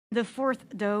The fourth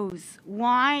dose,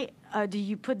 why do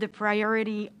you put the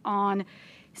priority on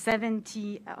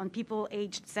people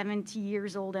aged 70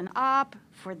 years old and up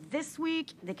for this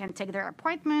week? They can take their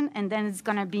appointment, and then it's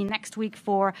going to be next week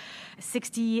for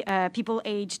 60 people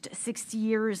aged 60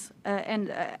 years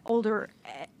and older.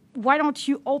 Why don't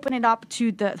you open it up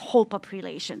to the whole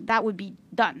population? That would be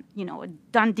done, a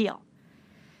done deal.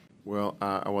 Well,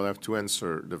 I will have to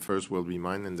answer. The first will be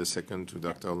mine, and the second to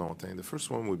Dr. Lontin. The first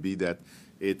one would be that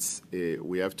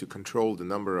we have to control the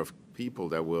number of people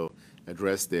that will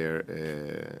address their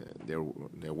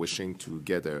wishing to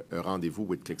get a rendezvous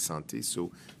with Clic Santé.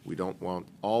 So we don't want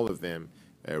all of them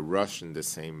rush in the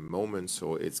same moment.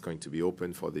 So it's going to be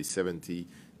open for the 70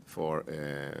 for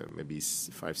maybe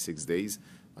 5-6 days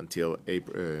until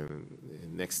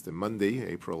next Monday,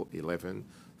 April 11,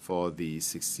 for the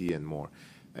 60 and more.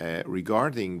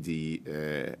 Regarding the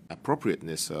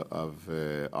appropriateness of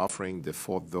offering the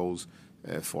fourth dose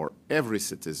for every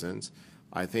citizen,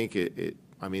 I think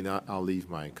I'll leave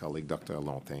my colleague, Dr.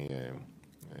 Lontin,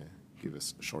 give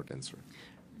us a short answer.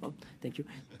 Well, thank you.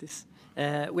 We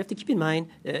have to keep in mind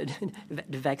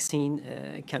the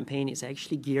vaccine campaign is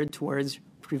actually geared towards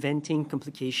preventing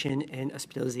complication and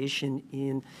hospitalization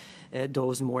in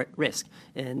those more at risk,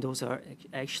 and those are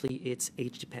it's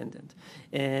age dependent.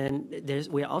 And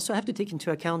we also have to take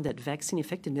into account that vaccine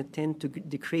effectiveness tends to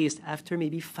decrease after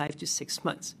maybe 5 to 6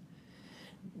 months.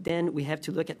 Then we have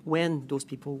to look at when those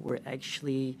people were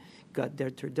actually got their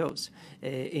third dose.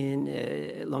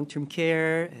 In long-term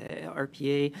care,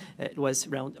 RPA, it was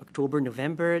around October,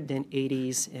 November, then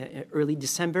 80s, early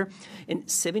December. And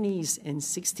 70s and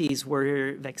 60s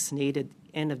were vaccinated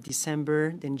end of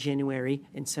December, then January,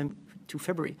 and some to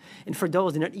February. And for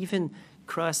those, they not even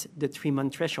cross the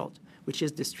 3-month threshold, which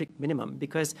is the strict minimum,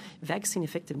 because vaccine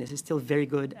effectiveness is still very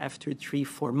good after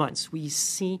 3-4 months. We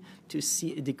see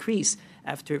a decrease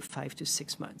after 5 to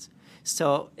 6 months.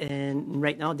 So, and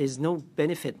right now there's no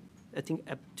benefit, I think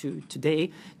up to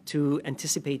today, to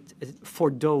anticipate for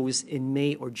dose in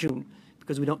May or June,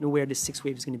 because we don't know where the 6th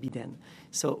wave is going to be then.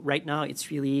 So right now it's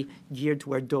really geared to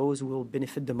where those will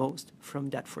benefit the most from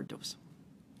that 4th dose.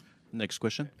 Next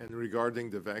question. And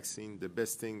regarding the vaccine, the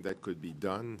best thing that could be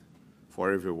done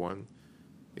for everyone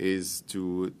is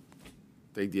to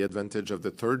take the advantage of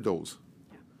the 3rd dose.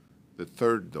 The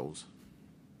 3rd dose.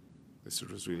 This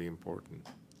was really important.